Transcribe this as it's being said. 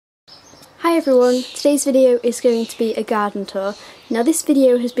everyone, today's video is going to be a garden tour. Now this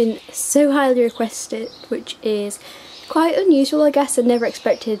video has been so highly requested, which is quite unusual I guess. I never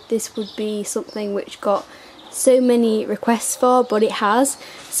expected this would be something which got so many requests for, but it has,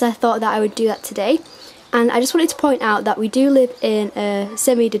 so I thought that I would do that today. And I just wanted to point out that we do live in a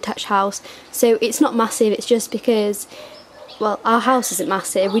semi-detached house, so it's not massive, it's just because, well, our house isn't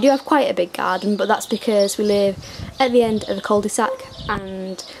massive. We do have quite a big garden, but that's because we live at the end of a cul-de-sac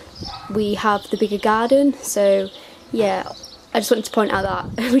and we have the bigger garden. So yeah, I just wanted to point out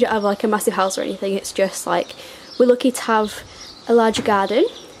that we don't have like a massive house or anything, it's just like we're lucky to have a larger garden.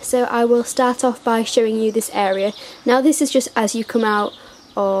 So I will start off by showing you this area. Now this is just as you come out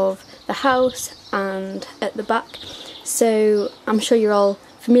of the house and at the back, so I'm sure you're all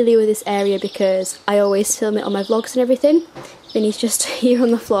familiar with this area because I always film it on my vlogs and everything. Vinny's just here on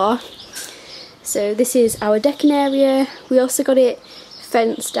the floor. So this is our decking area. We also got it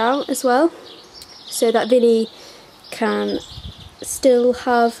fenced out as well, so that Vinny can still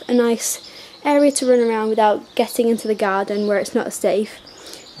have a nice area to run around without getting into the garden where it's not safe.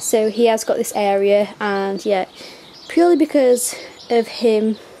 So he has got this area, and yeah, purely because of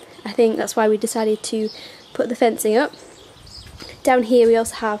him, I think that's why we decided to put the fencing up. Down here we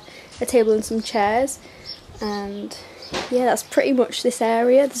also have a table and some chairs, and yeah, that's pretty much this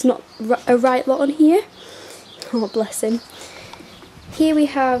area. There's not a right lot on here. Oh bless him. Here we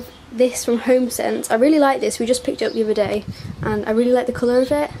have this from HomeSense. I really like this, we just picked it up the other day and I really like the colour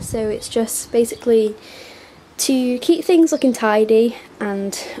of it. So it's just basically to keep things looking tidy,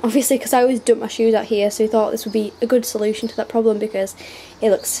 and obviously because I always dump my shoes out here, so we thought this would be a good solution to that problem because it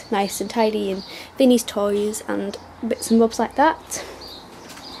looks nice and tidy, and Vinny's toys and bits and bobs like that.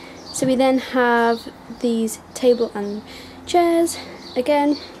 So we then have these table and chairs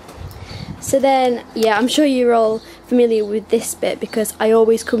again. So then, yeah, I'm sure you're all familiar with this bit because I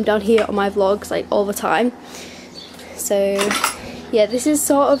always come down here on my vlogs like all the time. So yeah, this is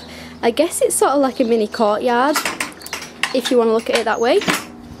sort of, I guess it's sort of like a mini courtyard if you want to look at it that way.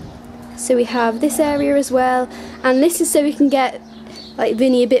 So we have this area as well, and this is so we can get like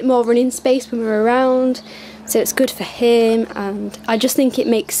Vinny a bit more running space when we're around, so it's good for him, and I just think it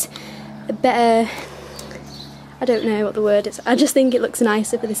makes a better, I don't know what the word is, I just think it looks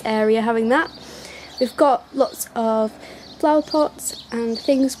nicer for this area having that. We've got lots of flower pots and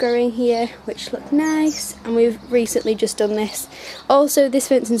things growing here which look nice, and we've recently just done this. Also this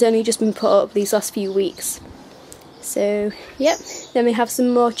fencing's only just been put up these last few weeks. So yep, then we have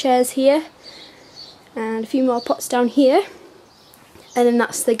some more chairs here and a few more pots down here, and then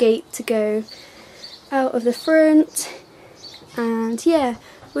that's the gate to go out of the front. And yeah,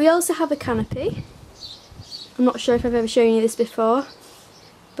 we also have a canopy. I'm not sure if I've ever shown you this before,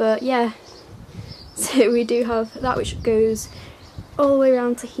 but yeah, so we do have that which goes all the way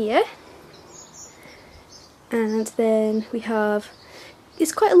around to here. And then we have,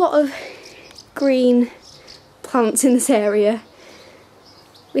 there's quite a lot of green plants in this area.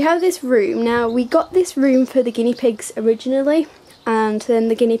 We have this room. Now we got this room for the guinea pigs originally, and then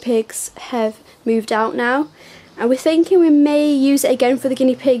the guinea pigs have moved out now, and we're thinking we may use it again for the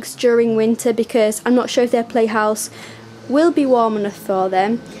guinea pigs during winter because I'm not sure if their playhouse will be warm enough for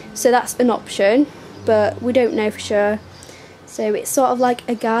them, so that's an option, but we don't know for sure. So it's sort of like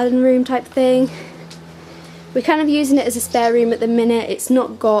a garden room type thing. We're kind of using it as a spare room at the minute. It's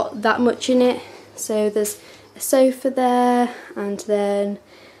not got that much in it, so there's a sofa there, and then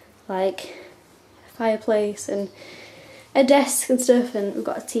like a fireplace and a desk and stuff, and we've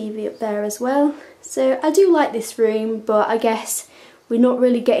got a TV up there as well. So I do like this room, but I guess we're not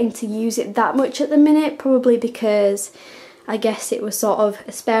really getting to use it that much at the minute, probably because I guess it was sort of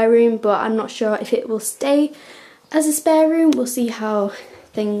a spare room, but I'm not sure if it will stay as a spare room. We'll see how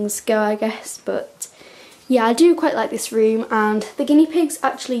things go, I guess. But yeah, I do quite like this room, and the guinea pigs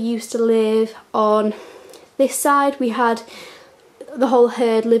actually used to live on this side. We had the whole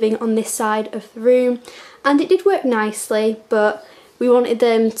herd living on this side of the room, and it did work nicely, but we wanted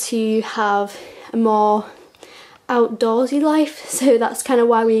them to have a more outdoorsy life, so that's kind of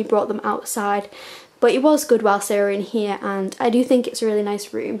why we brought them outside. But it was good whilst they were in here, and I do think it's a really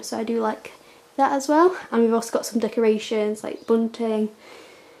nice room, so I do like that as well. And we've also got some decorations like bunting,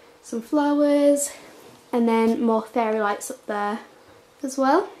 some flowers, and then more fairy lights up there as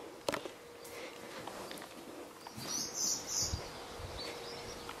well.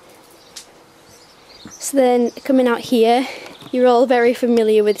 So then coming out here, you're all very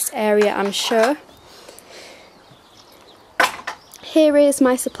familiar with this area, I'm sure. Here is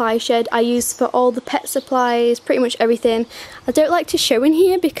my supply shed I use for all the pet supplies, pretty much everything. I don't like to show in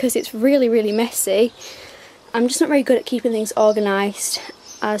here because it's really messy. I'm just not very good at keeping things organised.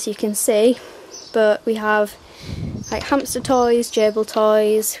 as you can see, but we have like hamster toys, gerbil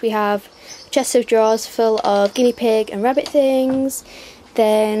toys, we have chests of drawers full of guinea pig and rabbit things,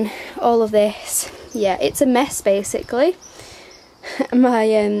 then all of this. Yeah, it's a mess basically.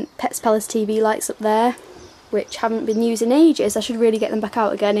 My Pets Palace TV lights up there, which haven't been used in ages. I should really get them back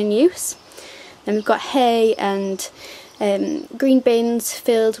out again in use. Then we've got hay and green bins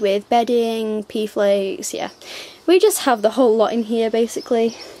filled with bedding, pea flakes, yeah. We just have the whole lot in here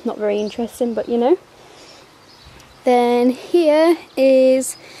basically. Not very interesting, but you know. Then here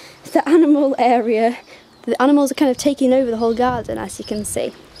is the animal area. The animals are kind of taking over the whole garden, as you can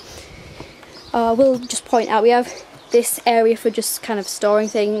see. We'll just point out, we have this area for just kind of storing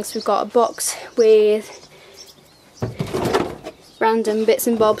things. We've got a box with random bits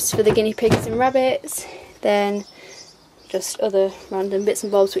and bobs for the guinea pigs and rabbits, then just other random bits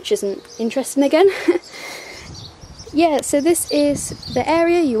and bobs which isn't interesting again. Yeah, so this is the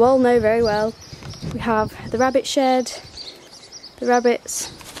area you all know very well. We have the rabbit shed, the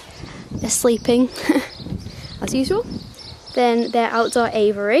rabbits are sleeping as usual, then their outdoor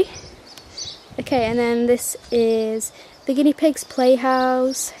aviary. Okay, and then this is the guinea pigs'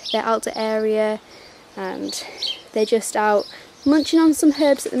 playhouse, their outdoor area, and they're just out munching on some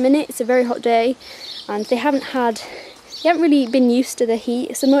herbs at the minute. It's a very hot day and they haven't really been used to the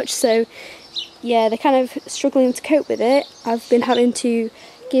heat so much, so yeah, they're kind of struggling to cope with it. I've been having to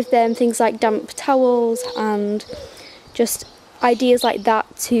give them things like damp towels and just ideas like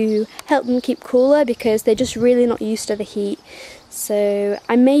that to help them keep cooler, because they're just really not used to the heat. So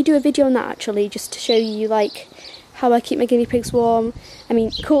I may do a video on that actually, just to show you like how I keep my guinea pigs warm. I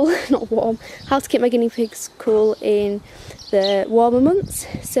mean cool, not warm. How to keep my guinea pigs cool in the warmer months.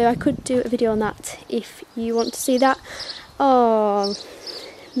 So I could do a video on that if you want to see that. Oh,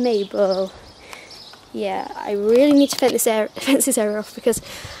 Mabel. Yeah, I really need to fence this area off, because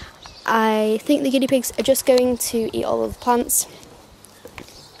I think the guinea pigs are just going to eat all of the plants.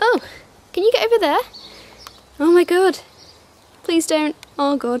 Oh, can you get over there? Oh my god. Please don't.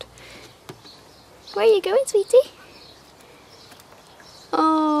 Oh god. Where are you going, sweetie?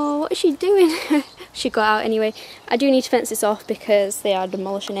 Oh, what is she doing? She got out anyway. I do need to fence this off because they are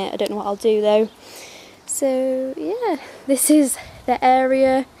demolishing it. I don't know what I'll do though. So yeah, this is the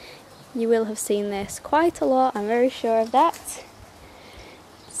area. You will have seen this quite a lot, I'm very sure of that.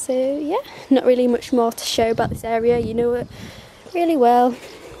 So yeah, not really much more to show about this area, you know it really well.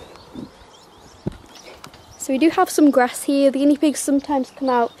 So we do have some grass here. The guinea pigs sometimes come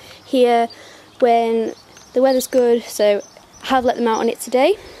out here when the weather's good, so I have let them out on it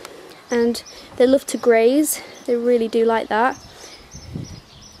today. And they love to graze, they really do like that.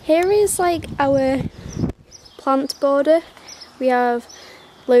 Here is like our plant border. We have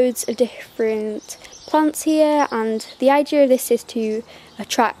loads of different plants here, and the idea of this is to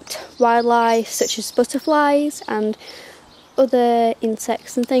attract wildlife such as butterflies and other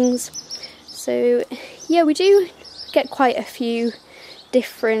insects and things. So yeah, we do get quite a few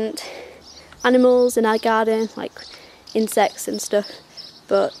different animals in our garden, like insects and stuff,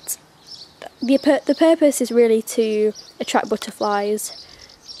 but the purpose is really to attract butterflies.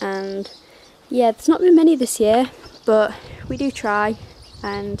 And yeah, there's not been many this year, but we do try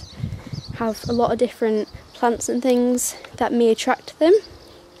and have a lot of different plants and things that may attract them.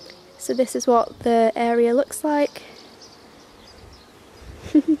 So this is what the area looks like.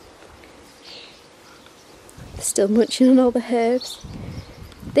 Still munching on all the herbs.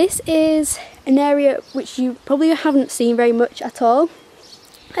 This is an area which you probably haven't seen very much at all.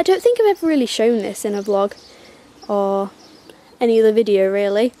 I don't think I've ever really shown this in a vlog or any other video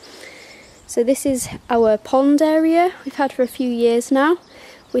really. So this is our pond area we've had for a few years now.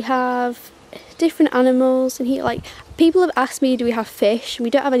 We have different animals in here, like people have asked me, do we have fish?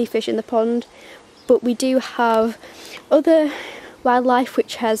 We don't have any fish in the pond, but we do have other wildlife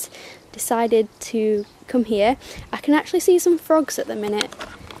which has decided to come here. I can actually see some frogs at the minute.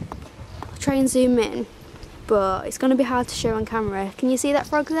 I'll try and zoom in, but it's going to be hard to show on camera. Can you see that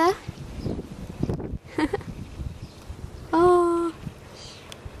frog there? Oh,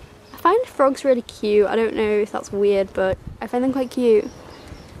 I find frogs really cute. I don't know if that's weird, but I find them quite cute.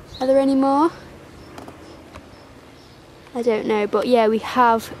 Are there any more? I don't know, but yeah, we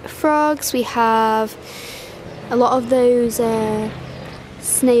have frogs, we have a lot of those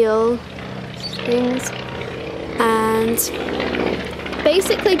snail things, and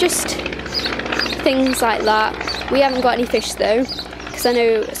basically just things like that. We haven't got any fish though, because I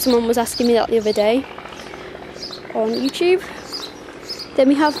know someone was asking me that the other day on YouTube. Then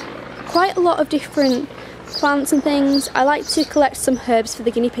we have quite a lot of different plants and things. I like to collect some herbs for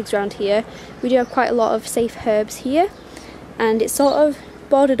the guinea pigs around here. We do have quite a lot of safe herbs here, and it's sort of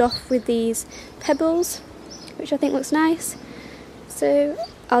bordered off with these pebbles, which I think looks nice. So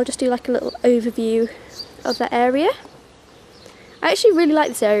I'll just do like a little overview of that area. I actually really like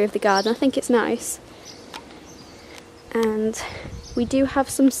this area of the garden, I think it's nice. And we do have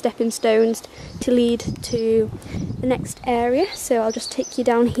some stepping stones to lead to the next area, so I'll just take you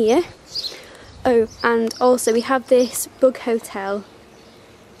down here. Oh, and also we have this bug hotel,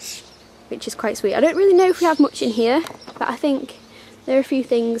 which is quite sweet. I don't really know if we have much in here, but I think there are a few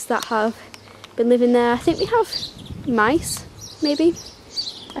things that have been living there. I think we have mice, maybe.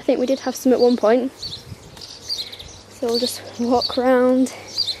 I think we did have some at one point. So we'll just walk around.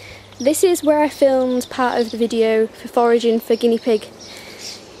 This is where I filmed part of the video for foraging for guinea pig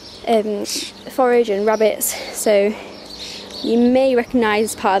forage and rabbits. So you may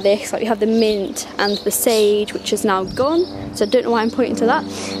recognise part of this, like we have the mint and the sage, which is now gone. So I don't know why I'm pointing to that.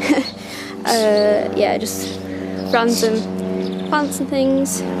 Yeah, just random plants and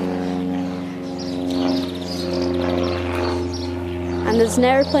things. And there's an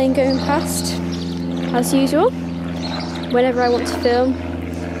aeroplane going past, as usual, whenever I want to film.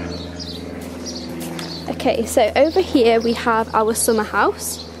 Okay, so over here we have our summer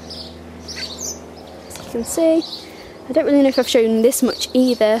house. As you can see, I don't really know if I've shown this much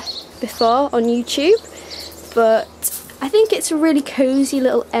either before on YouTube, but I think it's a really cosy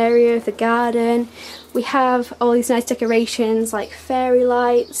little area of the garden. We have all these nice decorations like fairy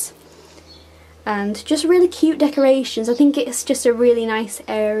lights and just really cute decorations. I think it's just a really nice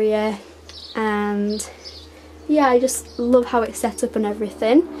area, and yeah, I just love how it's set up and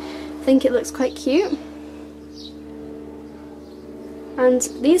everything. I think it looks quite cute. And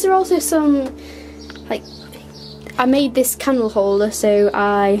these are also some, like, I made this candle holder, so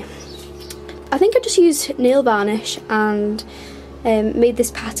I think I just used nail varnish and made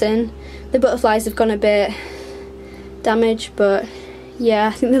this pattern. The butterflies have gone a bit damaged, but yeah,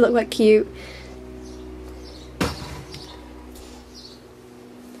 I think they look quite cute.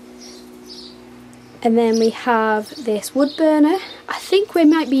 And then we have this wood burner. I think we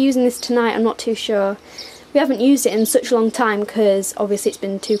might be using this tonight, I'm not too sure. We haven't used it in such a long time because obviously it's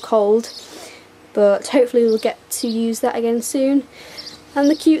been too cold, but hopefully we'll get to use that again soon. And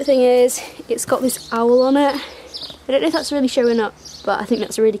the cute thing is, it's got this owl on it. I don't know if that's really showing up, but I think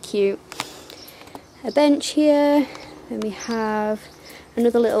that's really cute. A bench here, and we have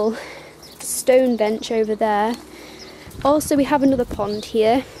another little stone bench over there. Also we have another pond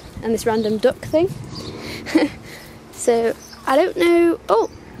here, and this random duck thing. So, I don't know, oh,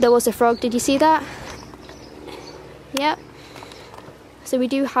 there was a frog, did you see that? Yep. So we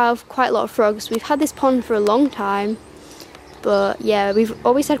do have quite a lot of frogs. We've had this pond for a long time, but yeah, we've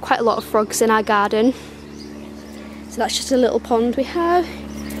always had quite a lot of frogs in our garden. So that's just a little pond we have.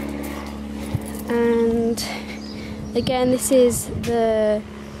 And again, this is the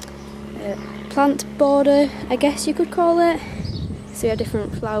plant border, I guess you could call it. So we have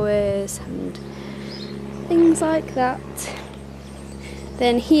different flowers and things like that.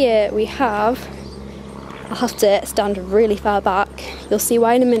 Then here we have, I'll have to stand really far back, you'll see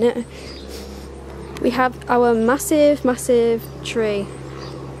why in a minute. We have our massive tree.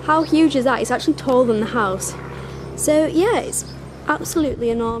 How huge is that? It's actually taller than the house. So yeah, it's absolutely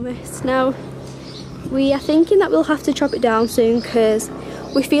enormous. Now, we are thinking that we'll have to chop it down soon because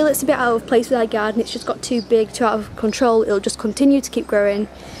we feel it's a bit out of place with our garden. It's just got too big, too out of control. It'll just continue to keep growing.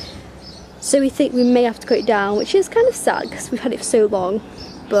 So we think we may have to cut it down, which is kind of sad because we've had it for so long.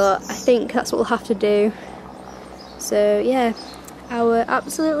 But I think that's what we'll have to do. So yeah, our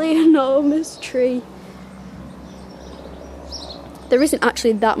absolutely enormous tree. There isn't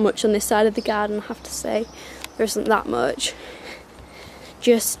actually that much on this side of the garden, I have to say. There isn't that much.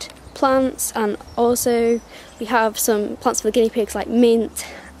 Just plants, and also we have some plants for the guinea pigs like mint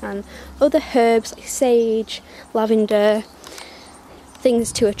and other herbs like sage, lavender,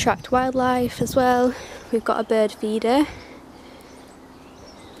 things to attract wildlife as well. We've got a bird feeder.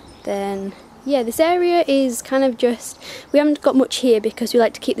 Then yeah, this area is kind of just, we haven't got much here because we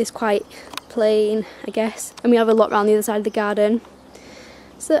like to keep this quite plain, I guess, and we have a lot around the other side of the garden.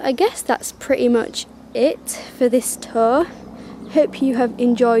 So I guess that's pretty much it for this tour. Hope you have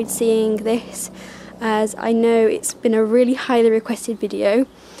enjoyed seeing this, as I know it's been a really highly requested video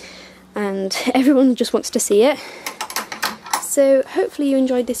and everyone just wants to see it. So hopefully you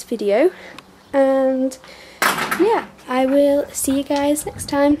enjoyed this video, and yeah, I will see you guys next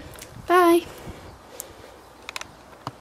time. Bye!